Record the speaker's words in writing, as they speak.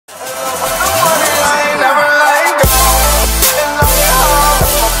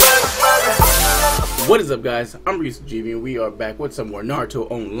What is up, guys? I'm Reese GB and we are back with some more Naruto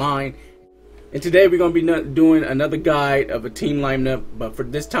Online. And today we're going to be doing another guide of a team lineup, but for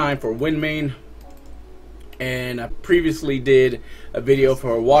this time for Wind Main. And I previously did a video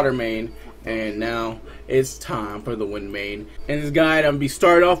for a Water Main, and now it's time for the Wind Main. In this guide, I'm going to be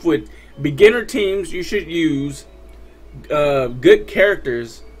starting off with beginner teams you should use, good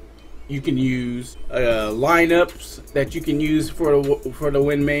characters you can use, lineups that you can use for the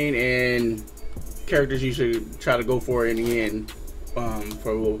Wind Main, and characters you should try to go for in the end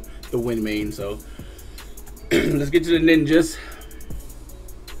for the Wind Main. So let's get to the ninjas.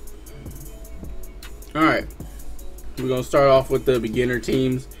 Alright, we're gonna start off with the beginner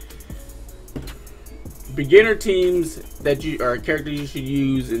teams. Beginner teams that you are characters you should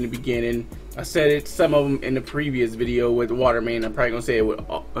use in the beginning. I said it some of them in the previous video with Water Main. I'm probably gonna say it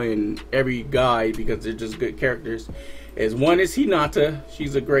in every guide because they're just good characters. One is Hinata.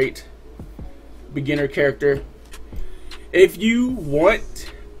 She's a great beginner character. If you want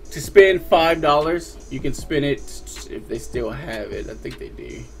to spend $5, you can spend it if they still have it. I think they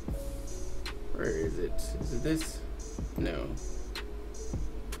do. Where is it? Is it this? No.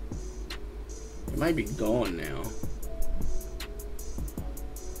 It might be gone now.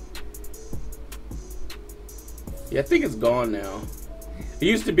 Yeah, I think it's gone now. It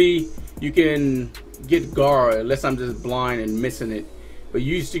used to be you can get Gaara, unless I'm just blind and missing it. But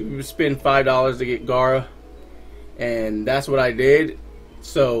you used to spend $5 to get Gaara, and that's what I did.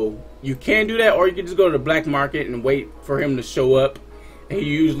 So you can do that, or you can just go to the black market and wait for him to show up. And he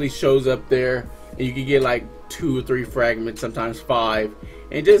usually shows up there, and you can get like 2 or 3 fragments, sometimes 5,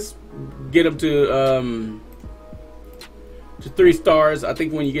 and just get him to 3 stars. I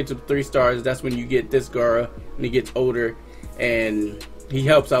think when you get to 3 stars, that's when you get this Gaara, and he gets older, and he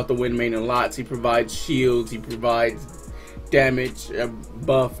helps out the Wind Main a lot. He provides shields, he provides damage,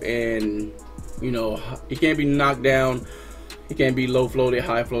 buff, and you know, he can't be knocked down, he can't be low floated,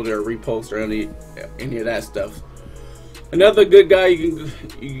 high floated, or repulsed, or any of that stuff. Another good guy you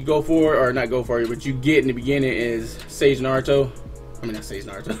can go for, or not go for, but you get in the beginning is Sage Naruto. I mean, not Sage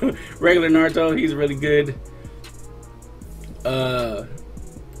Naruto, regular Naruto. He's really good.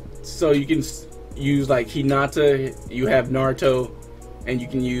 So you can use like Hinata, you have Naruto, and you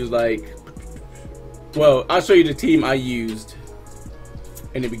can use like, well, I'll show you the team I used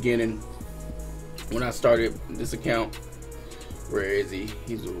in the beginning when I started this account. Where is he?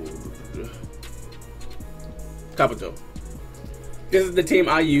 He's Kabuto. This is the team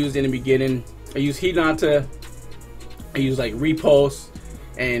I used in the beginning. I used Hinata. I used like repulse,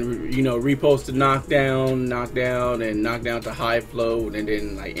 and you know, repulse to knockdown, and knockdown to high float, and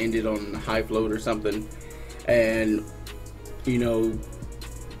then like ended on high float or something. And you know,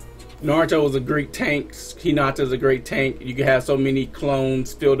 Naruto was a great tank. Hinata is a great tank. You can have so many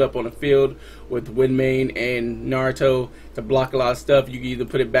clones filled up on the field with Wind Main and Naruto to block a lot of stuff. You can either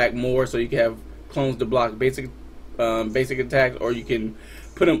put it back more so you can have clones to block basic attacks, or you can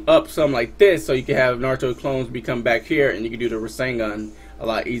put them up some like this so you can have Naruto clones become back here, and you can do the Rasengan a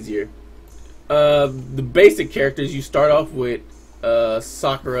lot easier. The basic characters you start off with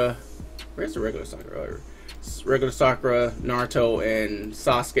Sakura. Where's the regular Sakura? Regular Sakura, Naruto, and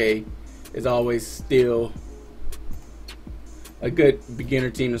Sasuke is always still a good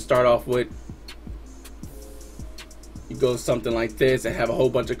beginner team to start off with. You go something like this and have a whole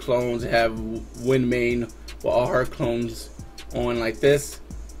bunch of clones, have Wind Main with all her clones on like this.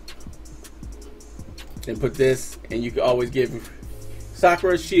 Then put this, and you can always give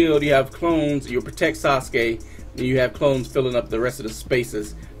Sakura a shield. You have clones, you protect Sasuke, and you have clones filling up the rest of the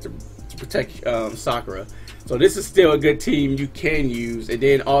spaces to protect Sakura. So this is still a good team you can use. And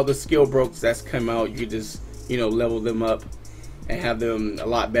then all the skill brokes that's come out, you can just, you know, level them up and have them a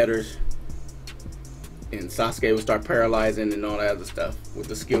lot better. And Sasuke will start paralyzing and all that other stuff with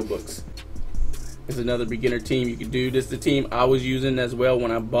the skill books. There's another beginner team you can do. This is the team I was using as well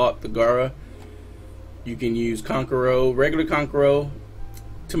when I bought the Gaara. You can use Kankuro, regular Kankuro,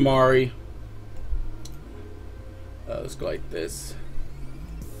 Tamari. Let's go like this.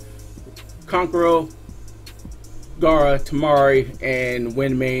 Kankuro, Gaara, Tamari, and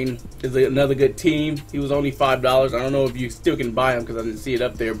Wind Main is another good team. He was only $5. I don't know if you still can buy him because I didn't see it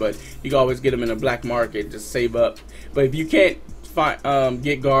up there, but you can always get him in a black market. Just save up. But if you can't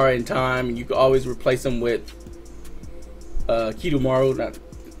get Gaara in time, you can always replace him with Kidomaru. Not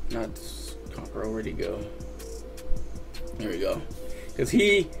Kankuro. Where'd he go? There we go. Because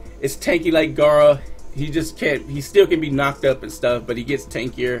he is tanky like Gaara. He just can't. He still can be knocked up and stuff, but he gets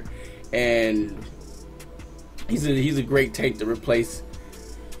tankier, and he's a great tank to replace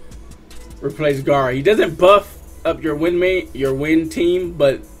Gaara. He doesn't buff up your wind team,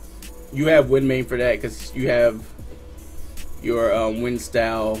 but you have wind main for that because you have your wind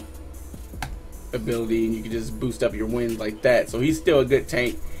style ability, and you can just boost up your wind like that. So he's still a good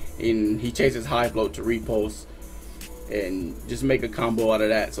tank, and he chases high float to repulse and just make a combo out of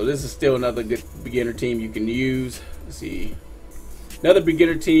that. So this is still another good beginner team you can use. Let's see, another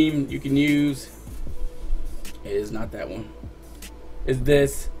beginner team you can use is not that one. Is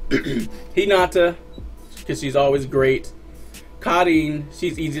this Hinata, because she's always great. Karin,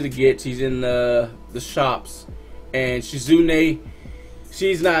 she's easy to get. She's in the shops. And Shizune,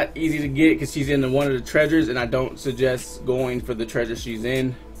 she's not easy to get because she's in one of the treasures, and I don't suggest going for the treasure she's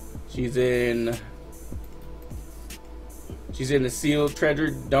in. She's in the sealed treasure.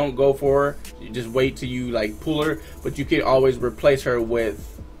 Don't go for her. You just wait till you like pull her, but you can always replace her with.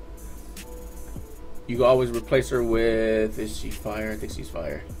 You can always replace her with. Is she fire? I think she's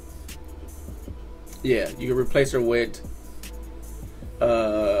fire. Yeah, you can replace her with.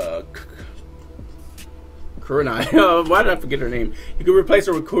 Kurenai. Why did I forget her name? You can replace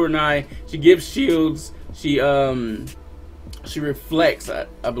her with Kurenai. She gives shields. She reflects.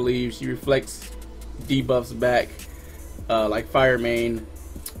 I believe she reflects debuffs back, like Fire Main.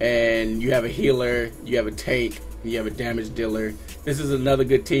 And you have a healer. You have a tank. You have a damage dealer. This is another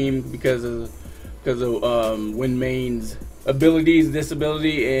good team because of Wind Main's abilities. This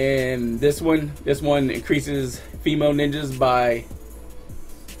ability and this one increases female ninjas by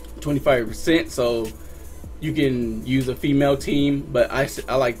 25%. So you can use a female team, but I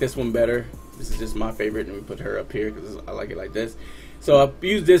like this one better. This is just my favorite, and we put her up here because I like it like this. So I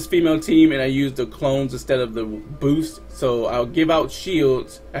use this female team, and I use the clones instead of the boost. So I'll give out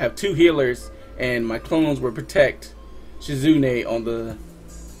shields. I have 2 healers, and my clones will protect Shizune on the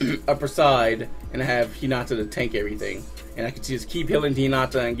upper side, and I have Hinata to tank everything. And I can just keep healing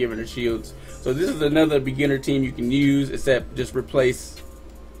Hinata and giving her shields. So this is another beginner team you can use, except just replace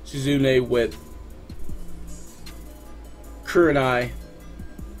Shizune with Kurenai,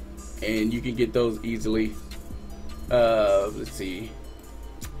 and you can get those easily. Let's see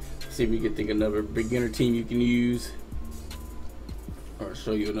if we can think of another beginner team you can use, or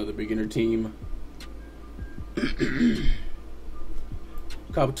show you another beginner team.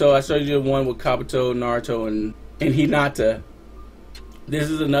 Kabuto, I showed you the one with Kabuto, Naruto, and Hinata. This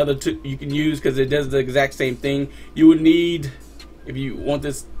is another you can use because it does the exact same thing. You would need, if you want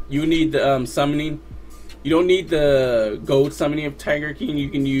this, you need the summoning. You don't need the gold summoning of Tiger King. You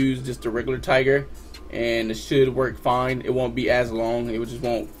can use just a regular tiger, and it should work fine. It won't be as long. It just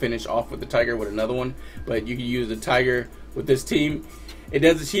won't finish off with the tiger with another one. But you can use the tiger with this team. It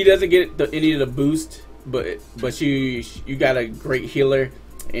doesn't. She doesn't get any of the boost, but you got a great healer,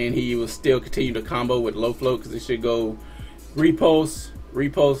 and he will still continue to combo with low float because it should go repulse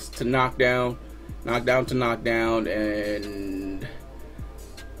to knockdown, knockdown to knockdown, and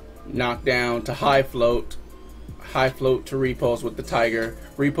knockdown to high float to repulse with the tiger,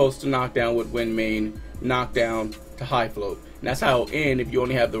 repulse to knockdown with wind main, knockdown to high float. And that's how it'll end if you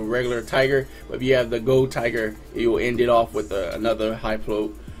only have the regular tiger. But if you have the gold tiger, it will end it off with another high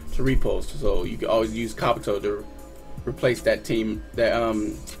float to repulse. So you can always use Kabuto to replace that team, that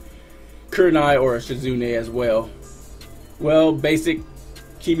Kurenai or Shizune as well. Well, basic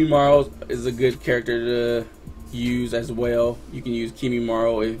Kimimaro is a good character to use as well. You can use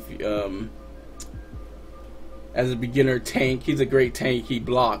Kimimaro if as a beginner tank. He's a great tank. He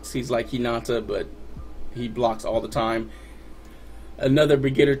blocks. He's like Hinata, but he blocks all the time. Another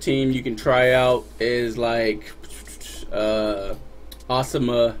beginner team you can try out is like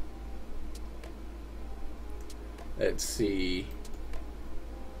Asuma. Let's see,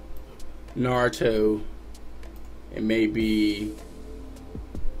 Naruto, and maybe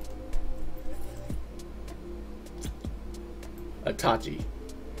Itachi.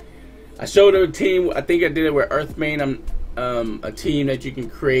 I showed a team. I think I did it with Earthmain. A team that you can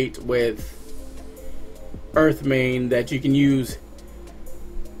create with Earthmain that you can use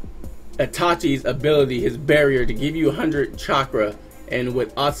Itachi's ability, his barrier, to give you 100 chakra. And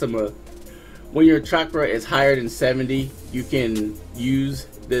with Asuma, when your chakra is higher than 70, you can use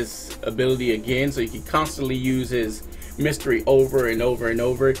this ability again. So you can constantly use his mystery over and over and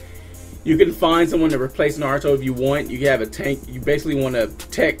over. You can find someone to replace Naruto if you want. You have a tank. You basically want to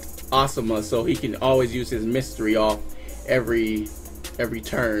protect Asuma so he can always use his mystery off every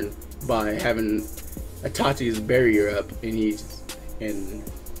turn by having Itachi's barrier up, and he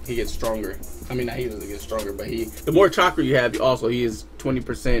gets stronger. I mean, not he doesn't get stronger, but the more chakra you have, also he is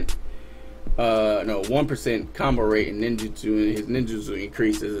 20%, no, 1% combo rate in ninjutsu, and his ninjutsu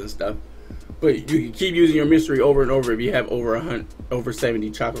increases and stuff. But you can keep using your mystery over and over if you have over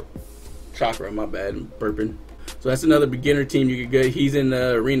 70 chakra. My bad, I'm burping. So that's another beginner team you could get. He's in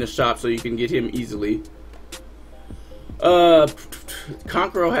the arena shop, so you can get him easily.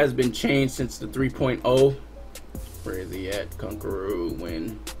 Kankuro has been changed since the 3.0. Where is he at? Kankuro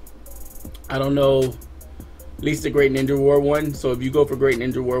win. I don't know. At least the Great Ninja War one. So if you go for Great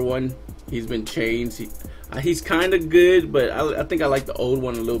Ninja War one, he's been changed. He's kind of good, but I think I like the old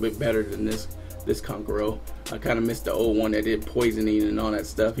one a little bit better than this Kankuro. I kind of missed the old one that did poisoning and all that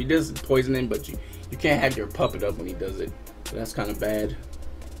stuff. He does poisoning, but you can't have your puppet up when he does it. So that's kind of bad.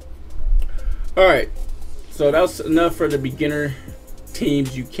 Alright, so that's enough for the beginner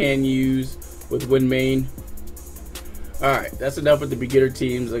teams you can use with Winmain. Alright, that's enough with the beginner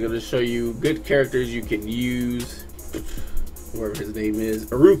teams. I'm going to show you good characters you can use. Whatever his name is.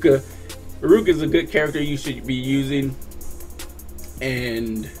 Iruka. Iruka is a good character you should be using.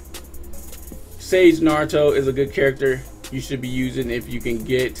 And Sage Naruto is a good character you should be using if you can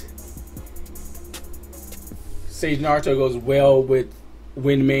get. Sage Naruto goes well with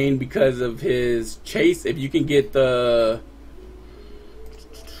Winmain because of his chase. If you can get the,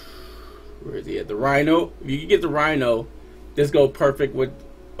 where is he at? The Rhino. If you can get the Rhino, this goes perfect with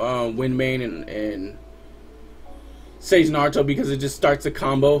Winmain and Sage Naruto, because it just starts a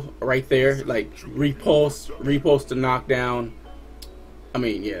combo right there, like repulse to knockdown. I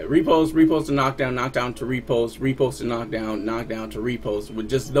mean, yeah, repulse to knockdown, knockdown to repulse to knockdown, knockdown to repulse, with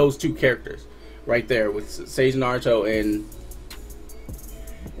just those two characters right there with Sage Naruto and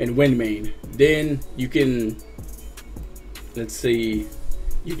Winmain. Then you can, let's see,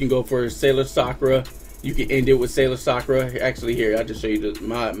 you can go for Sailor Sakura. You can end it with Sailor Sakura. Actually, here, I'll just show you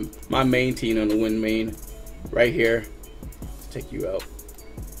my main team on the Winmain right here. Let's take you out,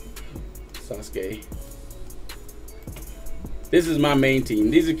 Sasuke. This is my main team.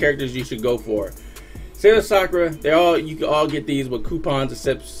 These are characters you should go for. Sailor Sakura, you can all get these with coupons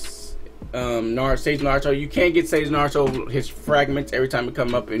except Sage Naruto. You can't get Sage Naruto his fragments every time it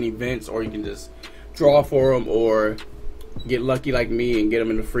come up in events, or you can just draw for them or get lucky like me and get them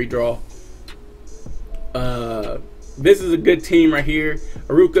in the free draw. This is a good team right here.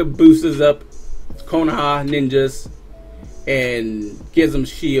 Iruka boosts up Konoha ninjas and gives them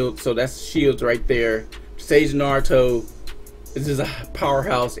shields, so that's shields right there. Sage Naruto is just a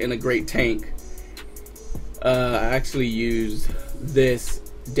powerhouse and a great tank. I actually used this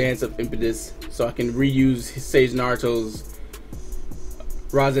Dance of Impetus so I can reuse Sage Naruto's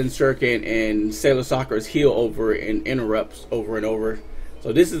Rasen Shuriken and Sailor Sakura's heal over and interrupts over and over.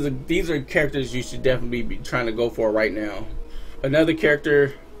 So these are characters you should definitely be trying to go for right now. Another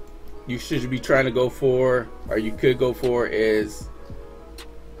character you should be trying to go for, or you could go for, is,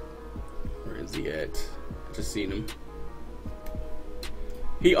 where is he at? I just seen him.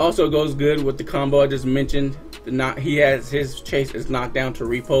 He also goes good with the combo I just mentioned. He has his chase is knockdown to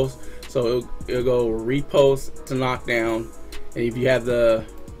repost, so it'll go repost to knockdown. And if you have the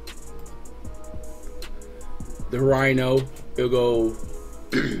Rhino, it'll go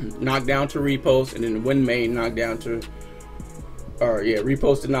knockdown to repost, and then Winmain knockdown to, or yeah,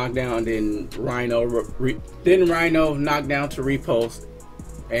 repost to knockdown, and then Rhino knockdown to repost,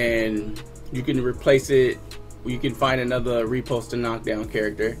 and you can replace it. You can find another repost to knockdown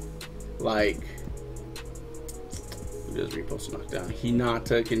character, like, who does repost to knockdown?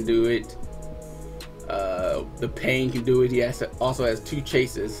 Hinata can do it. The Pain can do it. He also has two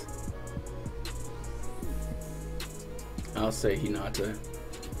chases. I'll say Hinata.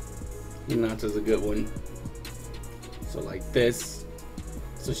 Hinata's a good one. So like this,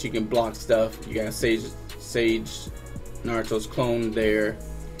 so she can block stuff. You got Sage Naruto's clone there,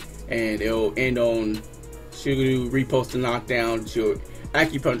 and it'll end on, she'll do repost to knockdown. She'll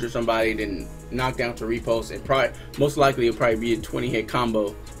acupuncture somebody, then knockdown to repost, and probably most likely it'll probably be a 20-hit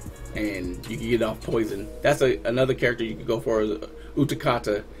combo, and you can get off poison. That's another character you could go for, is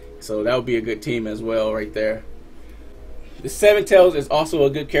Utakata. So that would be a good team as well right there. The Seven Tails is also a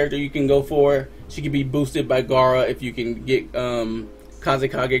good character you can go for. She can be boosted by Gaara if you can get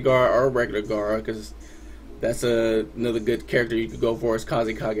Kazekage Gaara or regular Gaara, because that's another good character you could go for, is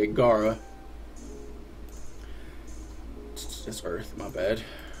Kazekage Gaara. That's Earth, my bad.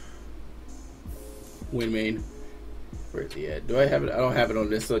 Winmain. Where is he at? Do I have it? I don't have it on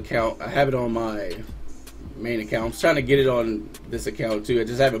this account. I have it on my main account. I'm trying to get it on this account too. I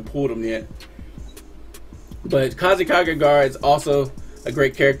just haven't pulled them yet. But Kazekage Gaara is also a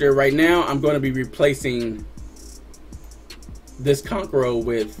great character. Right now, I'm going to be replacing this Kankuro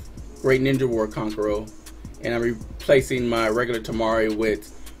with Great Ninja War Kankuro, and I'm replacing my regular Tamari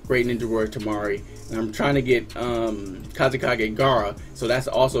with Great Ninja War Tamari. And I'm trying to get Kazekage Gaara, so that's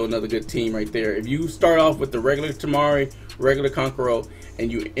also another good team right there. If you start off with the regular Tamari, regular Kankuro,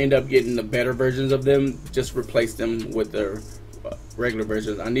 and you end up getting the better versions of them, just replace them with the regular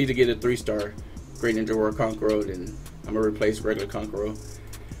versions. I need to get a 3-star Great Ninja Warrior Kankuro, and I'm gonna replace regular Kankuro.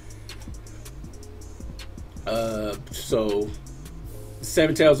 So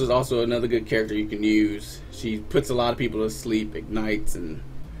Seven Tails is also another good character you can use. She puts a lot of people to sleep, ignites, and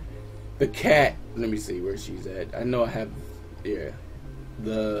the cat. Let me see where she's at. I know I have, yeah,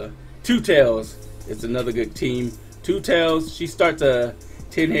 the Two Tails. It's another good team. Two Tails. She starts a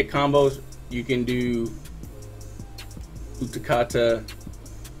 10-hit combos. You can do Utakata.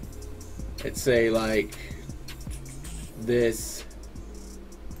 Let's say like this.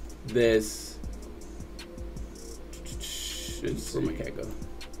 Where my cat go?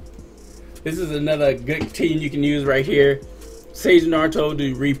 This is another good team you can use right here. Sage Naruto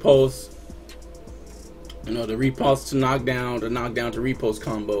do repulse. You know, the repulse to knockdown, the knockdown to repulse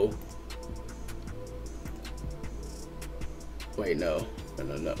combo. Wait, no,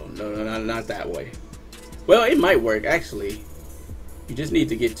 not that way. Well, it might work actually. You just need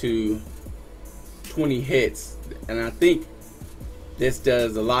to get to 20 hits, and I think this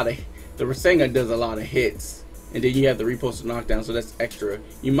does a lot of. The Rasengan does a lot of hits, and then you have the repulse to knockdown, so that's extra.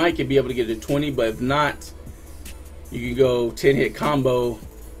 You might be able to get to 20, but if not, you can go 10-hit combo.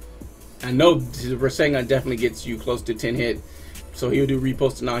 I know the Rasengan definitely gets you close to 10 hit, so he'll do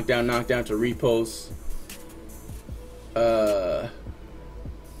repulse to knockdown, knockdown to repulse.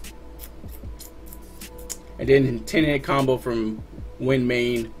 And then 10-hit combo from Wind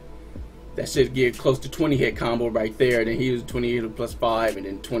Main. That should get close to 20-hit combo right there. Then he was 20 hit plus 5, and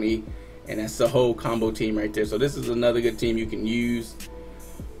then 20, and that's the whole combo team right there. So this is another good team you can use.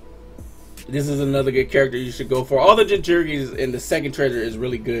 This is another good character you should go for. All the Jinchurikis in the second treasure is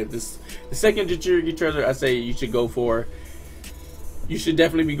really good. The second Jinchuriki treasure I say you should go for. You should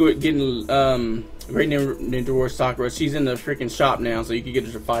definitely be getting Great Ninja Warrior Sakura. She's in the freaking shop now, so you can get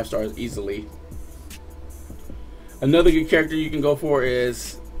her to 5 stars easily. Another good character you can go for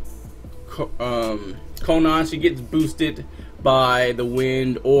is Konan. She gets boosted by the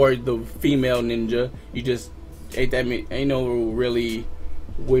wind or the female ninja. You just ain't no really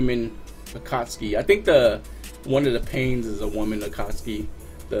women Akatsuki. I think one of the pains is a woman Akatsuki.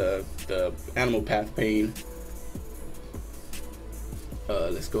 The animal path pain.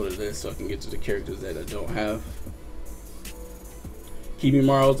 Let's go to this so I can get to the characters that I don't have.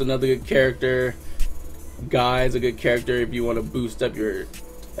 Kibimaru's another good character. Guy is a good character if you want to boost up your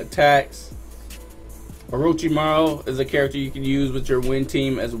attacks. Orochimaru is a character you can use with your win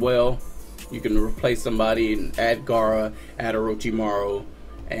team as well. You can replace somebody and add Gaara, add Orochimaru,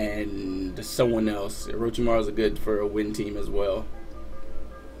 and someone else. Orochimaru is good for a win team as well.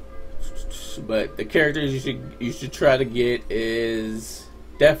 But the characters you should try to get is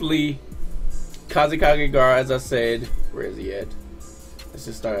definitely Kazekage Gaara, as I said. Where is he at? Let's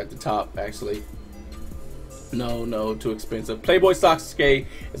just start at the top actually. No, too expensive. Playboy Sasuke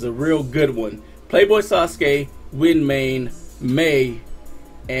is a real good one. Playboy Sasuke, Wind Main, Mei,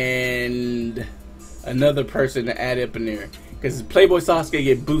 and another person to add up in there. Because Playboy Sasuke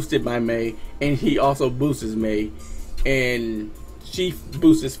get boosted by Mei, and he also boosts Mei. And she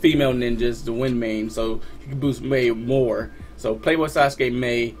boosts female ninjas, the Wind Main, so you can boost Mei more. So Playboy Sasuke,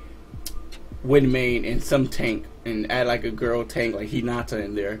 Mei, Wind Main, and some tank. And add like a girl tank like Hinata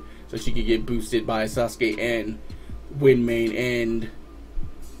in there. So she could get boosted by Sasuke and Wind Main and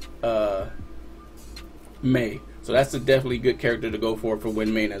Mei. So that's a definitely good character to go for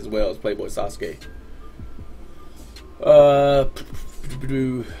Wind Main as well as Playboy Sasuke.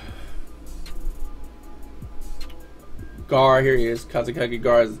 Gar, here he is. Kazekage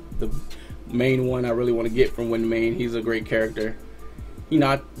Gar is the main one I really want to get from Wind Main. He's a great character.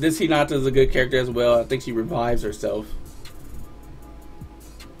 This Hinata is a good character as well. I think she revives herself.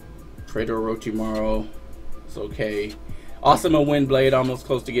 Trader Orochimaru, it's okay. Asuma Windblade, almost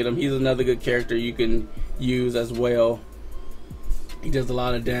close to get him. He's another good character you can use as well. He does a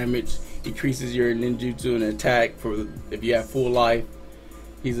lot of damage. Increases your ninjutsu and attack for if you have full life.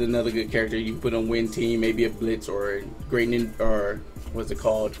 He's another good character you can put on Wind Team, maybe a Blitz or a Great Ninja, or what's it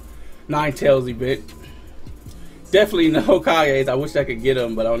called? Nine Tails event. Definitely in the Hokages. I wish I could get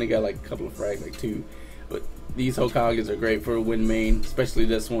them, but I only got like a couple of frags, like 2. But these Hokages are great for Wind Main, especially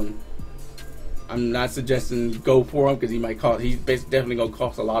this one. I'm not suggesting go for him because he might cost. He's definitely gonna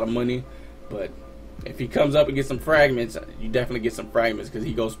cost a lot of money, but if he comes up and gets some fragments, you definitely get some fragments because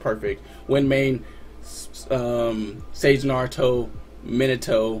he goes perfect. Wind Main, Sage Naruto,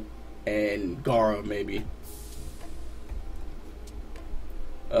 Minato, and Gaara maybe.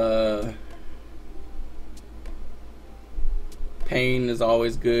 Pain is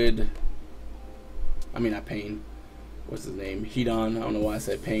always good. I mean not Pain. what's his name? Hedon. I don't know why I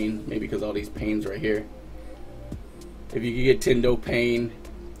said Pain. Maybe because all these pains right here. If you could get Tendo Pain,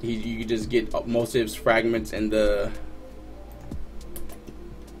 you could just get most of his fragments and the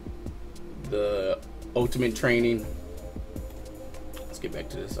ultimate training. Let's get back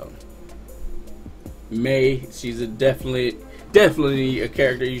to this. Mei, she's a definitely a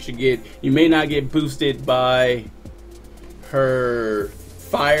character you should get. You may not get boosted by her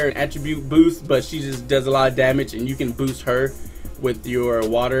fire attribute boost, but she just does a lot of damage, and you can boost her with your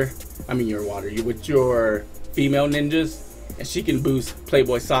with your female ninjas, and she can boost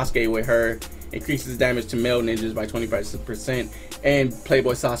Playboy Sasuke with her. Increases damage to male ninjas by 25%, and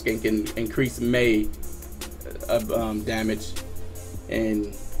Playboy Sasuke can increase Mei damage.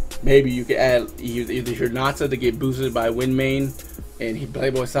 And maybe you could add either Hinata to get boosted by Wind Main and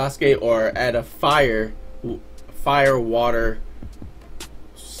Playboy Sasuke, or add a fire water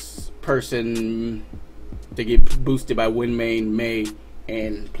person to get boosted by Wind Main, Mei,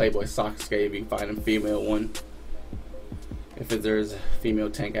 and Playboy Sasuke if you can find a female one. If there's a female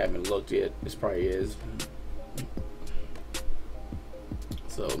tank, I haven't looked yet. This probably is.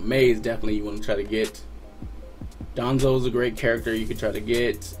 So Mei is definitely you want to try to get. Danzo is a great character you could try to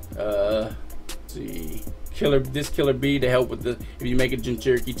get. Let's see, this Killer Bee to help with if you make a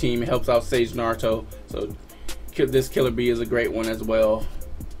Jinchuriki team, it helps out Sage Naruto. So this Killer Bee is a great one as well.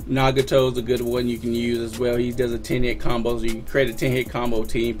 Nagato is a good one you can use as well. He does a 10-hit combo, so you can create a 10-hit combo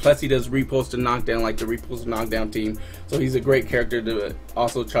team. Plus he does repulse to knockdown like the repulse to knockdown team. So he's a great character to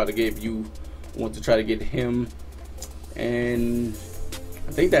also try to get if you want to try to get him. And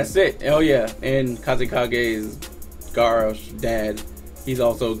I think that's it. Oh yeah, and Kazekage is Gaara's dad. He's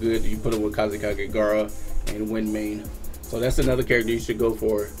also good. You put him with Kazekage, Gaara, and Wind Main. So that's another character you should go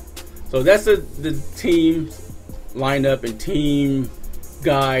for. So that's the team lineup and team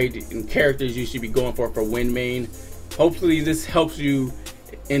guide and characters you should be going for Wind Main. Hopefully this helps you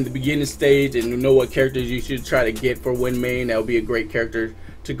in the beginning stage and know what characters you should try to get for Wind Main. That would be a great character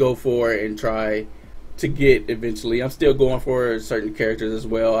to go for and try to get eventually. I'm still going for certain characters as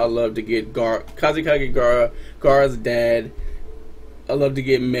well. I love to get Kazekage Gaara, Gaara's dad. I love to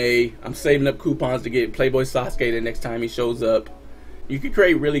get Mei. I'm saving up coupons to get Playboy Sasuke the next time he shows up. You can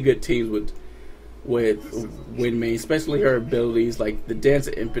create really good teams with Wind Main, especially her abilities. Like the Dance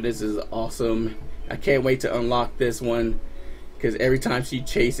of Impetus is awesome. I can't wait to unlock this one because every time she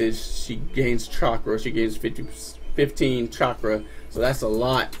chases, she gains chakra. She gains 15 chakra, so that's a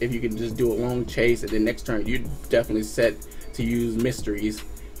lot. If you can just do a long chase, and then next turn you're definitely set to use mysteries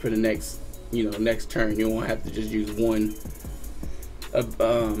for the next turn. You won't have to just use one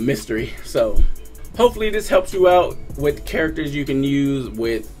mystery. So hopefully this helps you out with characters you can use,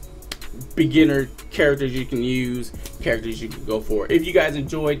 with beginner characters you can use, characters you can go for. If you guys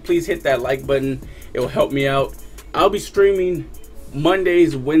enjoyed, please hit that like button. It will help me out. I'll be streaming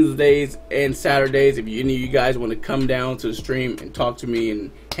Mondays, Wednesdays, and Saturdays. If any of you guys want to come down to the stream and talk to me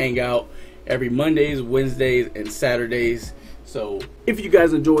and hang out, every Mondays, Wednesdays, and Saturdays. So if you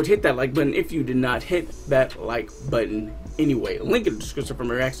guys enjoyed, hit that like button. If you did not, hit that like button anyway. Link in the description for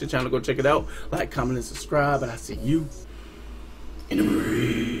my reaction channel. Go check it out. Like, comment, and subscribe, and I'll see you in a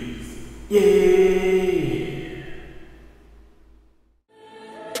breeze. Yay!